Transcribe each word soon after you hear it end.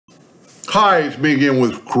Hi, it's me again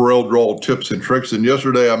with Corel Draw tips and tricks. And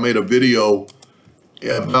yesterday I made a video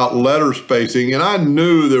about letter spacing, and I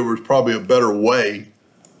knew there was probably a better way.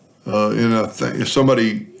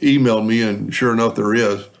 Somebody emailed me, and sure enough, there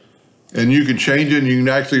is. And you can change it, and you can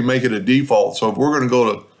actually make it a default. So if we're going to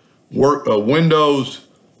go to Windows,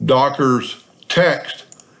 Dockers, Text,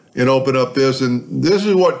 and open up this, and this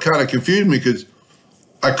is what kind of confused me because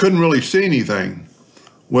I couldn't really see anything.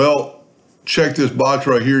 Well, check this box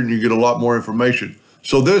right here and you get a lot more information.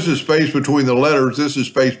 So this is space between the letters, this is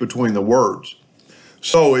space between the words.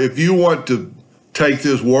 So if you want to take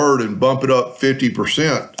this word and bump it up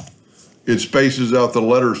 50%, it spaces out the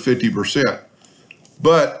letters 50%.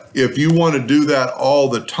 But if you want to do that all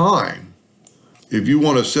the time, if you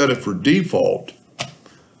want to set it for default,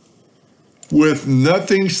 with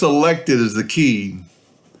nothing selected as the key,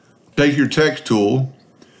 take your text tool,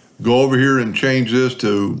 go over here and change this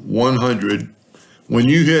to 100. When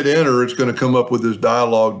you hit enter, it's going to come up with this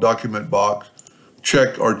dialog document box.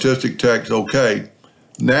 Check artistic text, okay.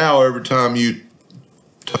 Now every time you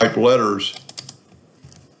type letters,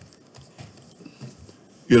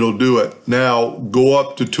 it'll do it. Now go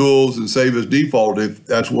up to tools and save as default if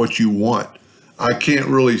that's what you want. I can't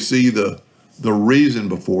really see the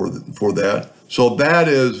reason for that. So that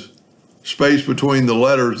is space between the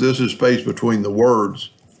letters. This is space between the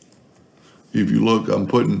words. If you look,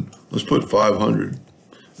 let's put 500.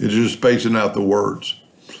 It's just spacing out the words.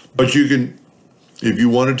 But you can, if you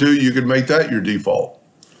wanted to, you could make that your default.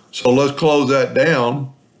 So let's close that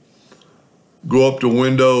down. Go up to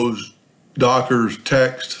Windows, Dockers,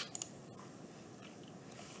 Text.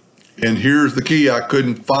 And here's the key. I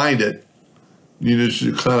couldn't find it. You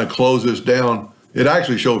just kind of close this down. It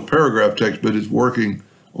actually shows paragraph text, but it's working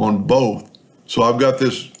on both. So I've got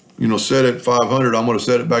this, set at 500. I'm going to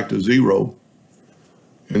set it back to 0.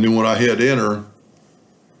 And then when I hit enter,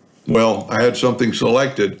 well, I had something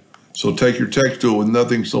selected. So take your text tool with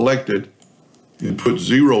nothing selected and put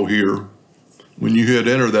 0 here. When you hit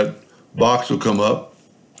enter, that box will come up.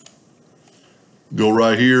 Go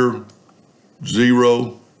right here,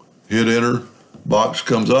 0, hit enter, box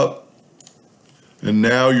comes up. And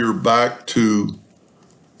now you're back to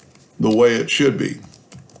the way it should be.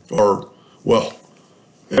 Or, well,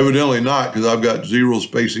 evidently not, because I've got 0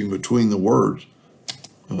 spacing between the words.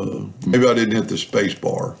 Maybe I didn't hit the space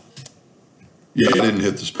bar. Yeah, I didn't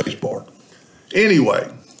hit the space bar. Anyway,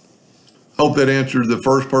 hope that answered the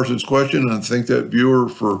first person's question, and I thank that viewer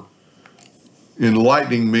for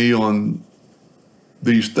enlightening me on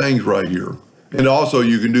these things right here. And also,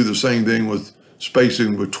 you can do the same thing with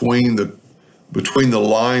spacing between the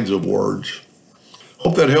lines of words.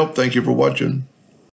 Hope that helped. Thank you for watching.